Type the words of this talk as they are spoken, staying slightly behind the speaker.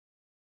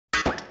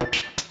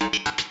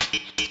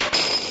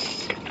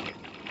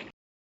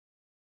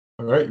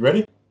All right,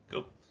 ready?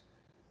 Cool.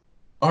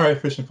 All right,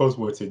 fishing folks.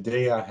 Well,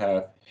 today I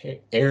have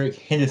Eric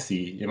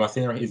Hennessy. Am I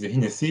saying it right? Is it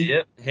Hennessy?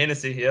 Yep.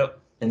 Hennessy. Yep.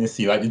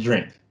 Hennessy, like the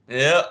drink.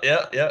 Yep.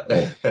 Yep.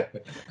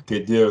 Yep.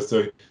 Good deal.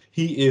 So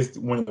he is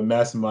one of the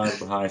masterminds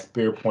behind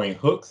Spearpoint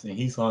hooks, and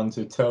he's on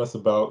to tell us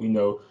about,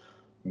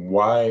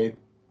 why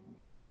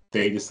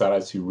they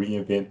decided to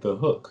reinvent the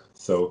hook.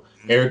 So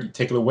Eric,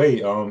 take it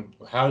away.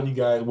 How did you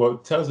guys? Well,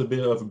 tell us a bit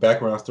of a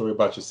background story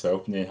about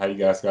yourself, and then how you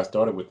guys got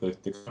started with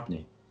the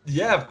company.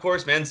 Yeah, of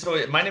course, man.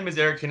 So my name is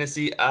Eric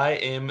Hennessy. I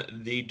am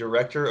the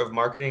director of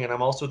marketing, and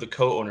I'm also the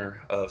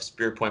co-owner of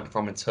Spearpoint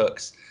Performance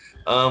Hooks.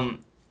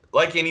 Um,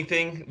 like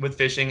anything with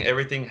fishing,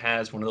 everything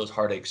has one of those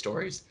heartache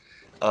stories.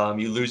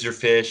 You lose your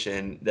fish,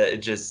 and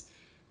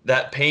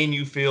that pain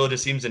you feel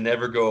just seems to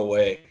never go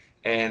away.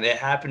 And it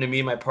happened to me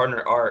and my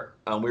partner Art.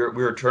 We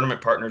were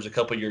tournament partners a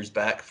couple years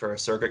back for a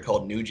circuit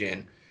called New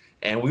Gen,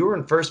 and we were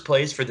in first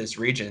place for this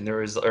region.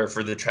 Or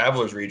for the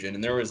Travelers region,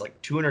 and there was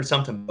like 200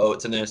 something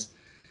boats in this.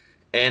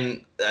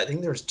 And I think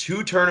there was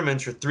 2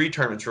 tournaments or 3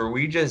 tournaments where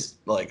we just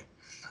like,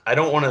 I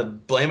don't want to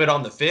blame it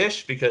on the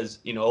fish because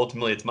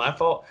ultimately it's my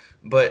fault,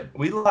 but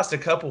we lost a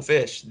couple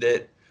fish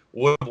that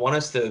would have won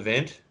us the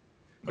event.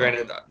 Oh,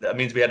 Granted, that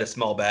means we had a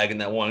small bag in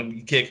that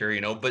one kicker,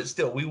 but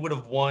still we would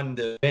have won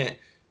the event,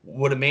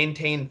 would have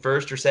maintained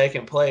first or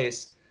second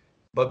place.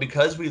 But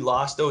because we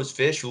lost those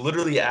fish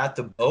literally at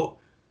the boat,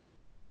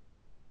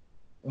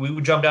 we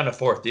would jump down to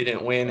fourth. They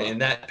didn't win,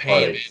 and that pain,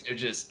 man, heartache. it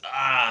just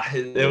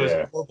it was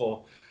Yeah.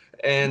 horrible.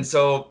 And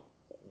so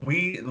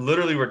we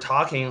literally were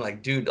talking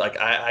like, dude, like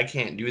I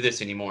can't do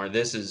this anymore.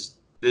 This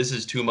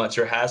is too much.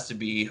 There has to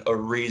be a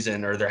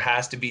reason, or there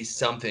has to be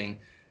something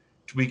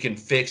we can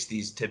fix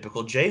these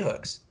typical J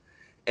hooks.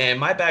 And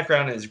my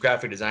background is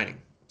graphic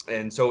designing.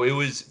 And so it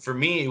was, for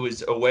me, it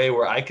was a way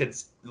where I could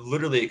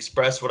literally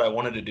express what I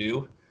wanted to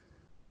do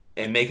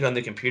and make it on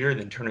the computer,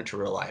 then turn it to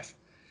real life.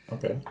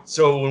 Okay.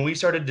 So when we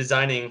started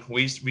designing,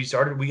 we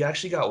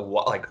actually got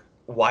like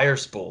wire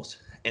spools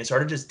and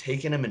started just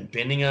taking them and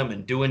bending them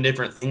and doing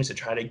different things to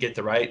try to get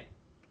the right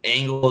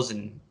angles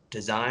and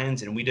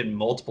designs. And we did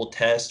multiple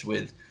tests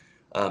with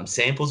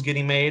samples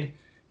getting made,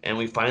 and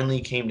we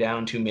finally came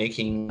down to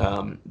making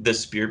the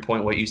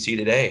Spearpoint what you see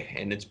today.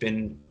 And it's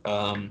been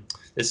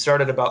it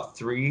started about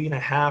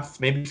 3.5,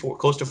 maybe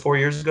close to 4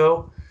 years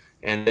ago,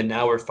 and then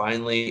now we're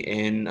finally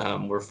in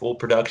we're full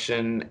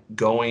production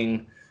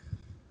going,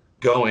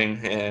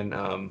 and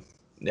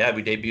yeah,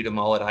 we debuted them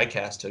all at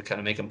ICAST to kind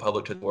of make them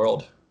public to the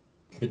world.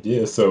 Good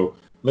deal. So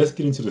let's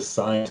get into the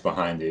science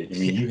behind it. I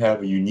mean, Yeah, you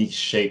have a unique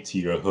shape to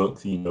your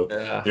hooks.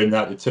 yeah, They're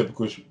not the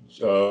typical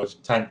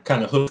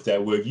kind of hooks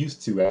that we're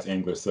used to as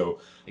anglers. So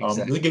let's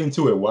exactly. get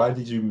into it. Why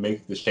did you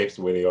make the shapes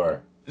the way they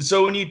are?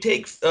 So when you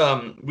take,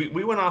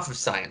 we went off of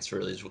science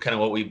really is kind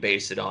of what we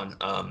based it on.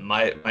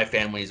 My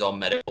family is all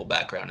medical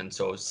background, and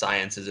so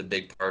science is a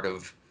big part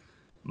of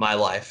my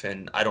life,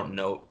 and I don't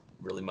know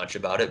really much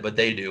about it, but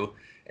they do.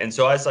 And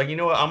so I was like, you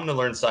know what, I'm going to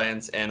learn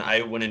science, and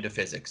I went into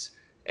physics.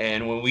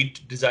 And when we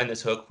designed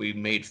this hook, we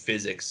made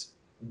physics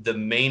the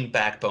main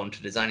backbone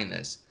to designing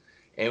this.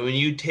 And when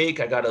you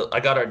take, I got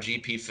our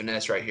GP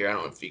finesse right here. I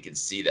don't know if you can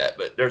see that,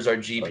 but there's our Oh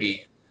yeah.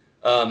 GP.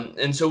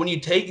 And so when you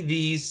take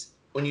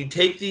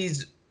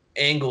these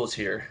angles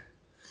here,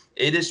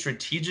 it is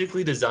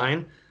strategically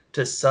designed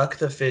to suck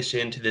the fish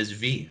into this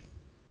V.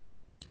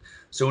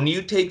 So when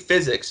you take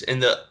physics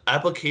and the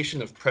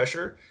application of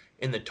pressure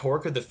and the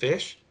torque of the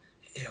fish,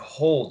 it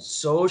holds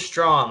so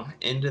strong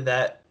into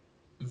that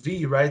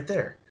V right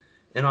there.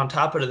 And on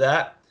top of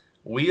that,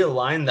 we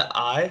align the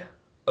eye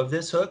of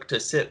this hook to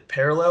sit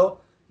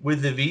parallel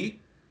with the V.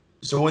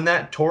 So when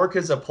that torque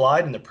is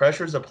applied and the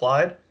pressure is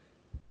applied,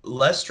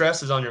 less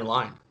stress is on your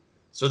line.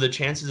 So the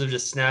chances of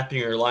just snapping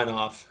your line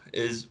off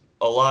is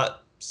a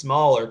lot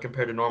smaller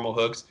compared to normal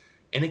hooks,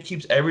 and it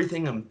keeps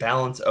everything in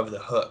balance of the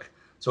hook.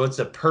 So it's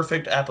a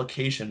perfect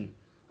application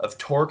of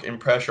torque and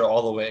pressure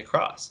all the way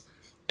across.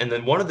 And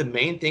then one of the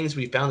main things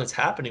we found that's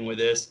happening with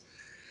this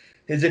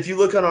is if you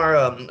look on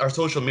our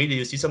social media,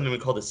 you see something we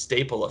call the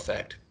staple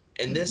effect.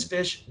 And this Mhm.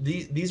 fish,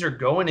 these are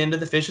going into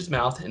the fish's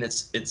mouth, and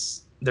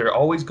it's they're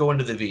always going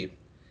to the V.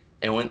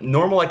 And when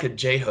normal like a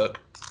J hook,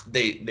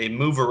 they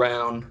move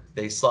around,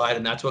 they slide,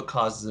 and that's what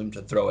causes them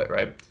to throw it,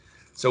 right?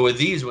 So with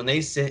these, when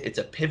they sit, it's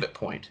a pivot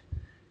point.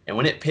 And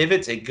when it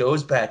pivots, it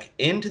goes back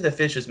into the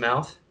fish's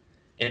mouth,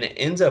 and it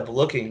ends up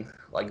looking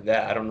like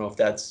that. I don't know if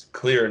that's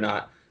clear or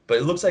not, but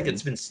it looks like Mhm.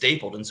 it's been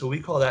stapled. And so we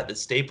call that the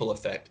staple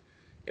effect.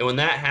 And when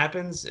that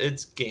happens,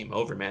 it's game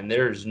over, man.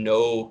 There's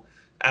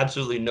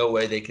absolutely no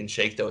way they can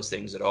shake those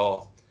things at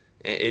all.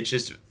 It's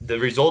just the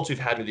results we've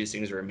had with these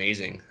things are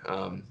amazing.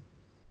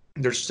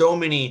 There's so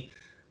many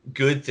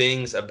good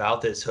things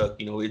about this hook.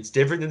 It's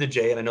different than the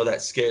J, and I know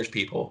that scares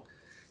people.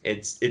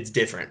 It's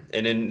different,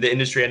 and in the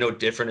industry, I know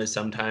different is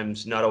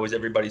sometimes not always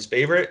everybody's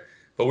favorite.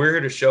 But we're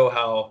here to show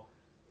how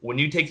when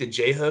you take the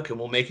J hook and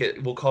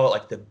we'll call it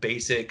like the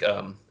basic,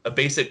 a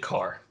basic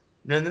car.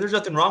 And there's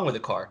nothing wrong with a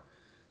car,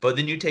 but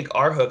then you take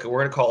our hook, and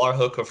we're gonna call our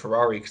hook a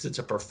Ferrari because it's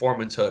a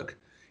performance hook.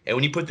 And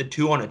when you put the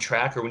two on a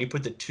track, or when you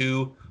put the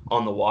two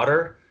on the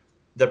water,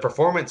 the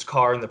performance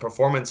car and the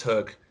performance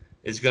hook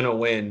is going to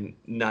win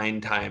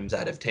 9 times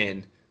out of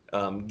 10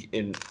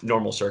 in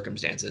normal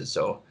circumstances.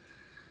 So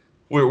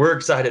we're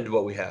excited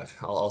what we have.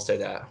 I'll say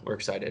that. We're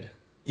excited.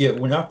 Yeah,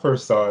 when I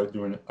first saw it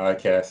doing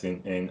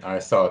ICAST and I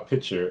saw a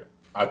picture,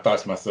 I thought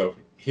to myself,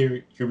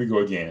 here we go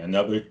again,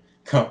 another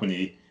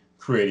company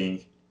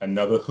creating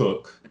another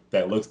hook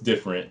that looks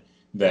different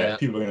Yeah. that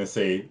people are going to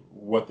say,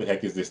 what the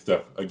heck is this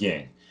stuff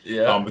again?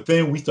 Yeah. But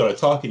then we started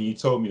talking, you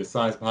told me the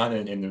science behind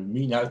it, and the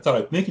meeting, I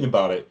started thinking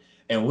about it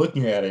and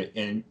looking at it,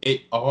 and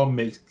it all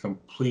makes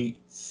complete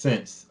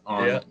sense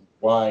Yeah. on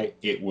why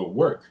it would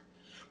work.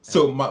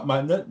 So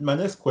my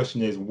next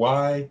question is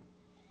why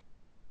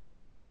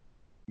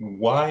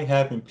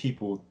haven't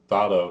people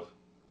thought of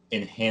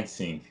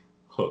enhancing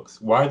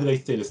hooks? Why do they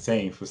stay the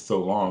same for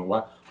so long?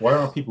 Why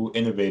aren't people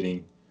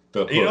innovating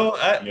the You know,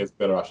 hook when there's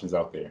better options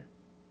out there?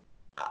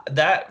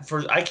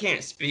 I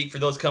can't speak for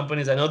those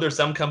companies. I know there's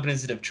some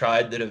companies that have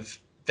tried that have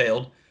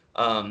failed,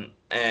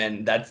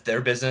 and that's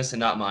their business and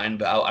not mine.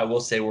 But I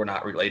will say we're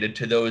not related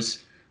to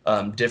those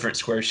different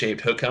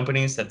square-shaped hook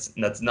companies.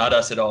 That's not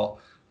us at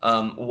all.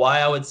 Why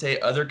I would say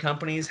other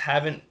companies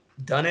haven't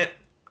done it,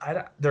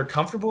 they're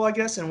comfortable, I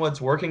guess, in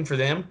what's working for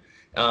them.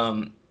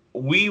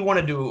 We want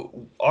to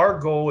do. Our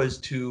goal is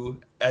to,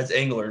 as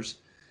anglers,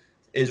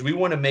 is we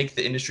want to make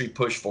the industry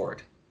push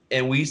forward.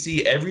 And we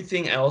see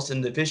everything else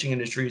in the fishing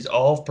industry is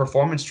all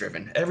performance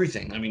driven.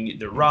 Everything. I mean,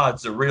 the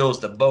rods, the reels,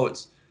 the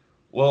boats.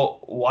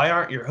 Well, why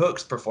aren't your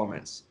hooks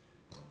performance?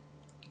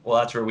 Well,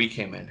 that's where we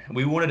came in.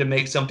 We wanted to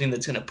make something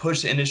that's going to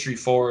push the industry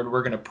forward.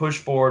 We're going to push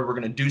forward. We're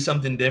going to do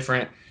something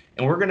different.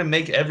 And we're going to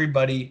make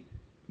everybody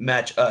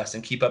match us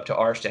and keep up to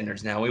our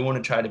standards now. We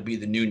want to try to be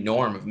the new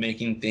norm of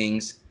making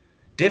things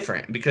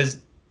different because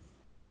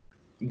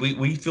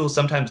we feel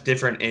sometimes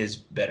different is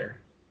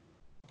better.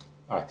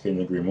 I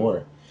couldn't agree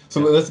more. So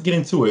let's get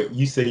into it.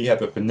 You say you have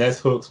the finesse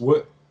hooks.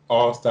 What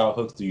all style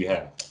hooks do you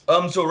have?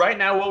 So right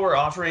now, what we're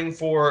offering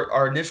for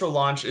our initial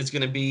launch is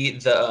going to be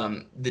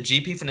the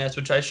GP Finesse,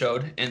 which I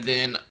showed, and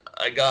then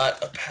I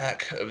got a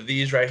pack of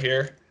these right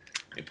here.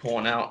 Let me pull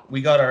one out. We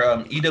got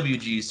our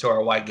EWGs, so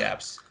our wide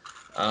gaps.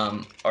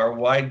 Our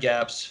wide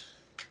gaps.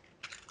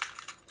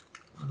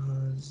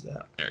 Is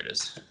that? There it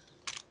is.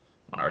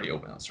 One already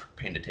open. It's a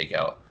pain to take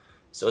out.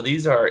 So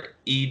these are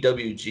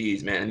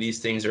EWGs, man, and these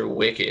things are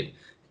wicked.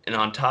 And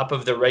on top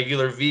of the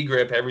regular V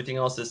grip, everything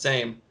else the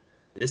same.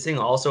 This thing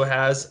also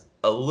has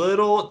a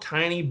little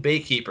tiny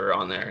bait keeper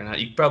on there, and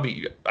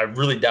I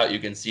really doubt you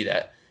can see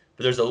that,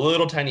 but there's a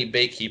little tiny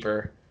bait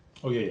keeper.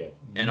 Oh yeah.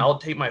 And I'll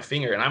take my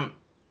finger and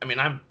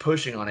I'm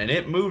pushing on it.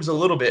 It moves a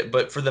little bit,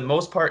 but for the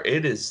most part,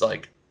 it is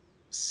like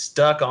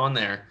stuck on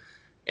there,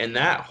 and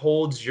that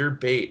holds your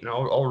bait. And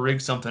I'll rig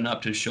something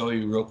up to show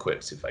you real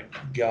quick. See if I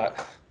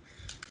got,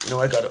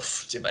 I gotta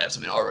see if I have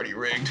something already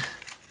rigged.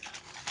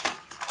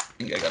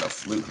 I think I got a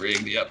fluke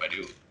rigged. Yep, I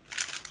do.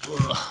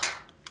 Ugh.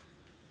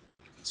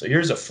 So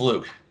here's a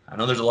fluke. I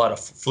know there's a lot of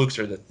flukes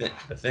are the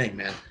thing,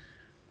 man.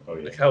 Oh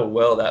yeah. Look how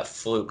well that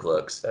fluke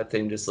looks. That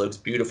thing just looks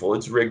beautiful.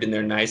 It's rigged in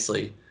there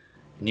nicely.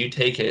 And you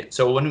take it.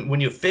 So when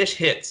your fish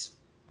hits,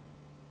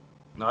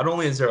 not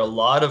only is there a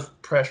lot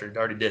of pressure, it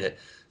already did it.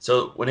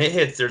 So when it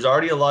hits, there's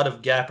already a lot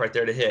of gap right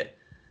there to hit.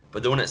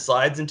 But then when it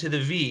slides into the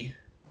V,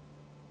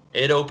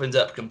 it opens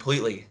up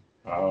completely.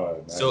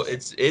 Oh, nice. So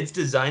it's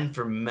designed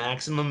for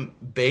maximum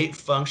bait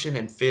function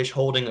and fish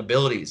holding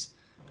abilities.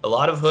 A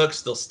lot of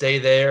hooks, they'll stay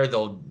there,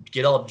 they'll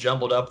get all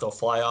jumbled up, they'll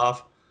fly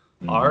off.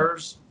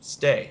 Ours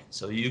stay.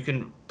 So you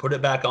can put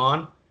it back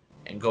on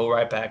and go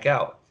right back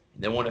out.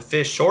 And then when a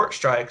fish short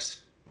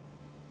strikes,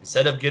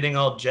 instead of getting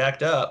all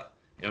jacked up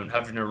and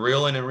having to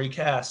reel in and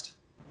recast,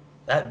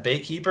 that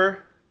bait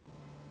keeper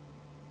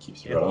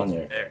Keeps you right on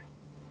there.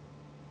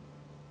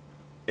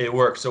 It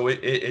works, so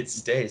it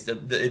stays.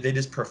 They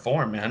just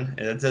perform, man.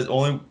 It's the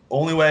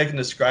only way I can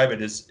describe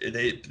it is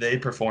they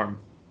perform,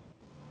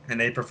 and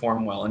they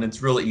perform well, and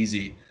it's really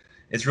easy.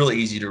 It's really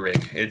easy to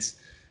rig. It's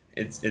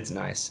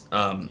nice.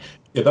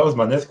 Yeah, that was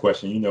my next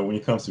question. When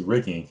it comes to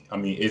rigging, I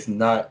mean, it's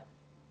not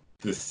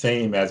the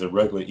same as a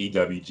regular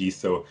EWG.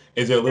 So,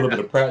 is there a little bit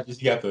of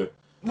practice you have to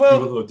do it a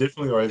little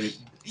differently, or is it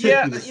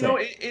typically the same?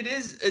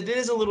 It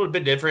is a little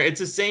bit different. It's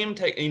the same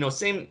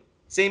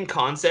same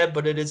concept,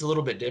 but it is a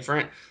little bit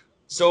different.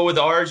 So with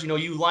ours,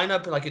 you line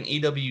up like an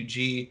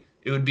EWG,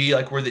 it would be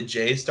like where the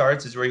J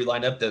starts is where you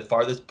line up the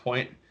farthest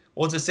point.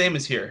 Well, it's the same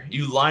as here.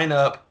 You line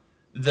up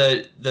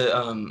the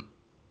I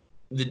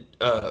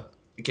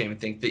can't even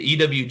think, the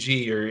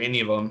EWG or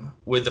any of them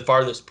with the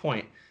farthest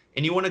point,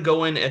 and you want to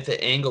go in at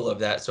the angle of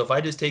that. So if I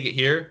just take it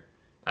here,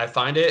 I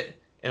find it,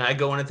 and I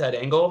go in at that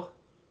angle.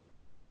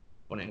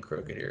 One in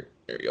crooked here.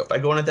 There you go. If I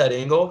go in at that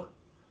angle,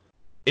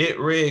 it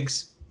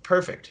rigs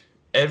perfect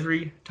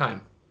every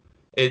time.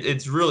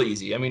 It's really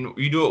easy. I mean,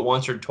 you do it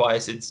once or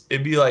twice,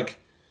 it'd be like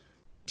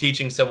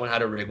teaching someone how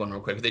to rig one real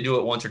quick. If they do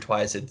it once or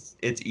twice,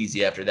 it's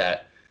easy after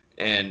that.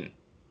 And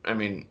I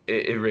mean,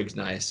 it rigs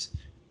nice.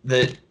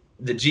 The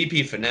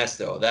GP finesse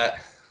though,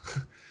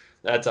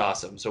 that's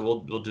awesome. So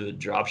we'll do a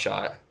drop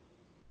shot.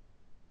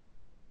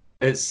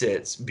 It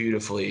sits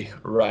beautifully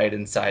right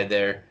inside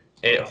there.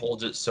 It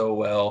holds it so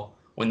well.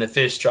 When the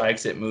fish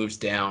strikes, it moves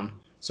down,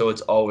 so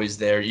it's always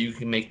there. You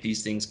can make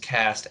these things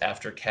cast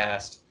after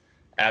cast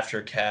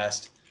after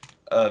cast.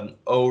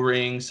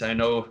 O-rings. I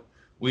know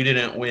we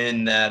didn't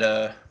win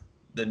that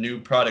the new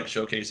product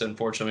showcase.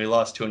 Unfortunately, we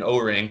lost to an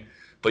O-ring.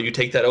 But you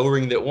take that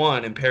O-ring that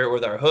won and pair it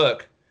with our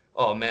hook.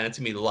 Oh man, it's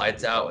gonna be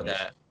lights out with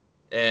that.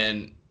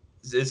 And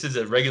this is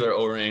a regular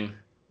O-ring.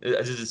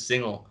 This is a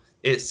single.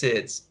 It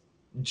sits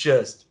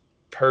just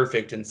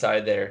perfect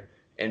inside there,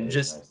 and Very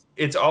just nice.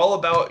 it's all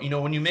about,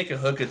 when you make a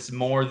hook, it's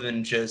more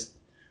than just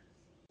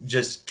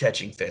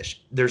catching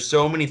fish. There's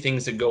so many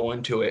things that go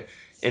into it,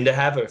 and to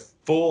have a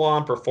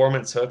full-on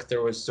performance hook,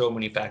 there was so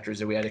many factors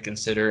that we had to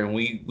consider, and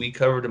we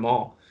covered them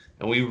all.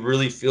 And we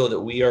really feel that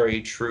we are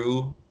a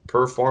true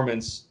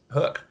performance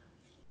hook.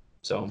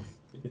 So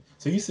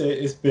So you said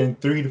it's been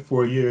 3 to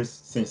 4 years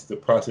since the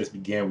process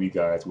began with you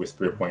guys with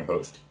Spearpoint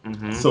hooks.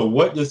 mhm. So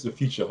what does the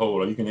future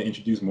hold? Are you going to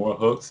introduce more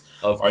hooks?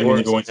 Of Are you going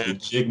to course, go into the man.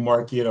 jig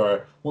market,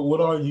 or what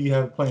are you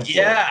have planned for it?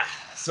 Yeah.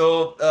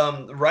 So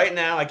right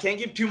now, I can't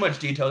give too much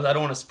details. I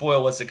don't want to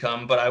spoil what's to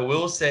come, but I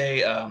will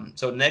say,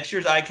 so next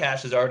year's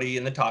ICAST is already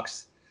in the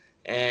talks,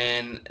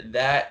 and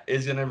that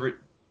is going to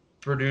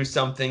produce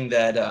something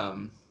that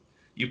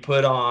you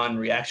put on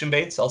reaction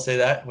baits. I'll say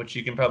that, which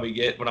you can probably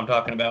get what I'm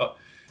talking about.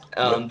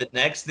 Yep. The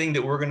next thing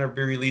that we're going to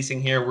be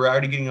releasing here, we're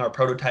already getting our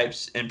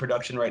prototypes in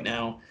production right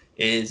now,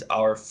 is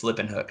our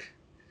flipping hook.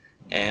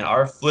 And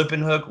our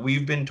flipping hook,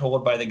 we've been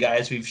told by the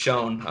guys we've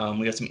shown,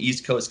 we got some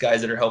East Coast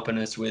guys that are helping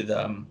us with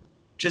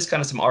just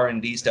kind of some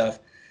R&D stuff,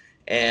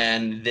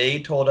 and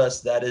they told us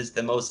that is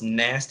the most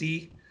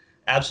nasty,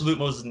 absolute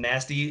most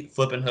nasty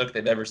flipping hook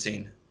they've ever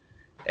seen.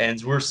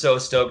 And we're so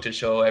stoked to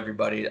show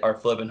everybody our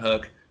flipping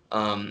hook.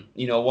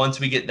 Once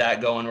we get that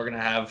going, we're gonna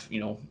have,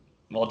 we're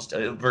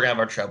gonna have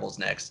our trebles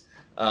next.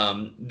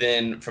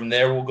 Then from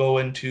there, we'll go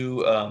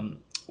into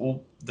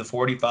the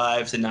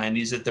 45s, the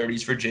 90s, the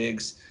 30s for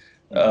jigs.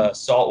 Hmm.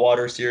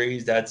 Saltwater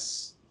series,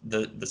 that's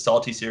the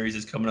salty series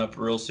is coming up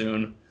real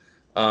soon.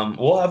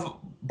 We'll have,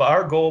 by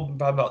our goal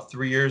by about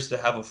 3 years, to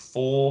have a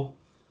full,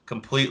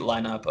 complete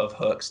lineup of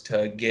hooks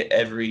to get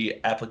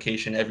every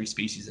application, every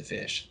species of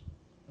fish.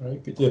 All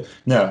right, good deal.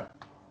 Now,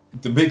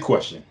 the big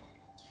question,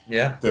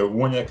 Yeah. the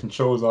one that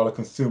controls all the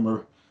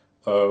consumer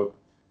uh,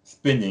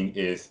 spending,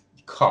 is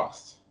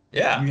cost.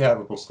 Yeah. You have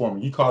a performer.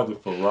 You call it the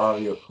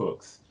Ferrari of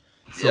hooks.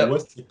 So Yep.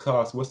 what's the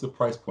cost? What's the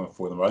price point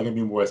for them? Are they going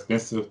to be more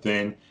expensive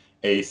than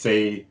a,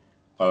 say,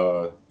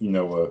 a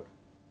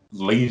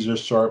laser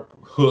sharp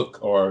hook,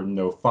 or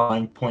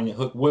fine pointed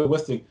hook?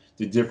 What's the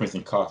difference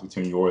in cost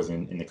between yours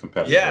and the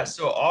competitive Yeah, hook?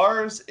 so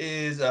ours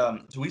is so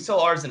we sell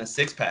ours in a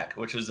 6 pack,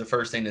 which was the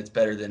first thing that's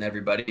better than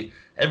everybody.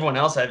 Everyone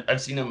else, I've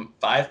seen them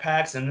 5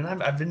 packs, and then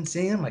I've been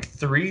seeing them like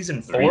threes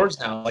and Three. fours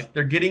now. Like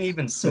they're getting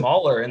even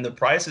smaller, and the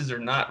prices are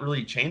not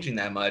really changing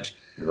that much.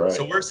 So Right.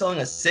 we're selling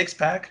a 6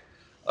 pack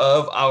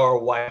of our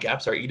wide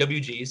gaps, our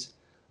EWGs.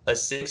 A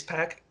 6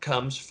 pack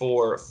comes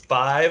for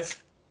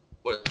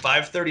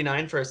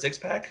 539 for a 6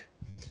 pack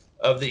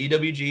of the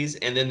EWGs,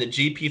 and then the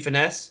GP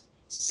Finesse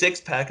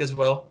 6 pack as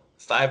well,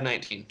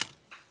 519.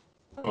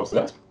 Oh, so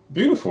that's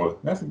beautiful.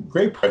 That's a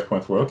great price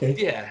point for it. Okay.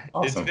 Yeah, it's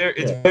Awesome. very,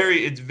 it's Yeah.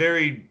 very, it's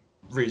very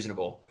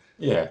reasonable.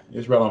 Yeah.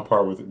 It's right on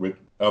par with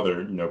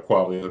other,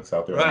 quality hooks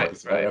out there in the Right,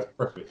 market. So right, that's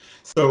perfect. right.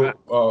 So,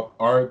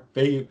 are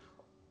they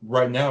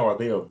right now? Are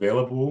they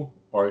available,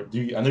 or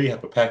do you? I know you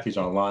have a package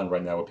online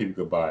right now where people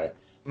could buy.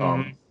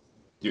 Um, Hmm.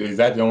 is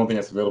that the only thing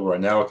that's available right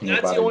now, or can they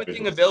That's buy the the only thing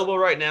individuals? available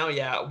right now.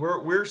 Yeah,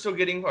 we're still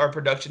getting our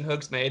production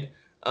hooks made.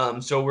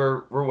 So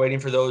we're waiting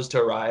for those to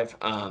arrive.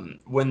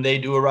 When they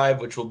do arrive,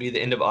 which will be the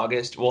end of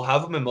August, we'll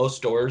have them in most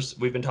stores.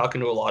 We've been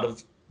talking to a lot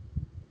of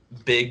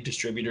big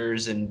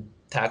distributors and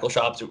tackle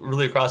shops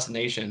really across the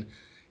nation,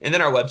 and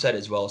then our website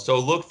as well. So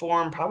look for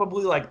them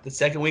probably like the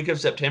second week of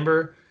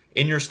September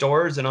in your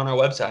stores and on our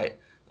website.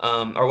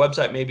 Our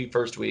website may be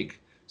first week.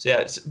 So yeah,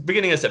 it's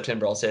beginning of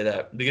September. I'll say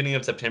that beginning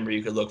of September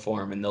you could look for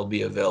them, and they'll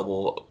be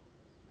available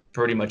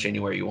pretty much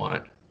anywhere you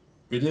want.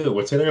 We do.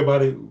 Well, tell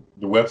everybody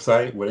the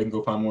website where they can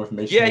go find more Yeah,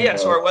 information. yeah.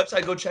 So our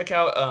website, go check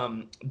out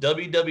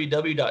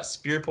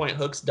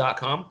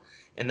www.spearpointhooks.com,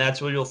 and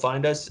that's where you'll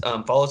find us.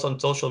 Follow us on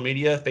social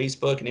media,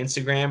 Facebook and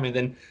Instagram, and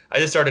then I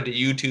just started a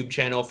YouTube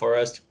channel for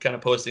us, kind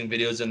of posting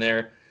videos in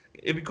there.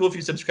 It'd be cool if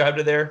you subscribe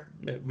to there.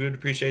 We would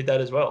appreciate that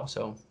as well.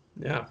 So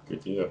yeah.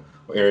 Good deal.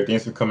 Well, Eric,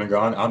 thanks for coming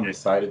on. I'm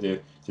excited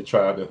to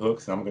try out the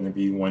hooks. I'm going to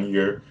be one of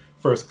your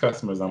first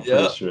customers, I'm pretty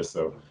Yep. sure.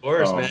 So Of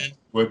course, man.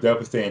 we'll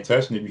definitely stay in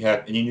touch. And if you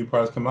have any new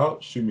products come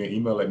out, shoot me an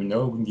email, let me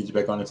know. We can get you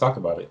back on and talk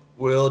about it.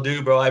 Will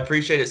do, bro. I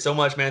appreciate it so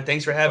much, man.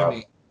 Thanks for No having problem.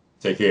 me.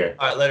 Take care.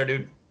 All right, later,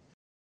 dude.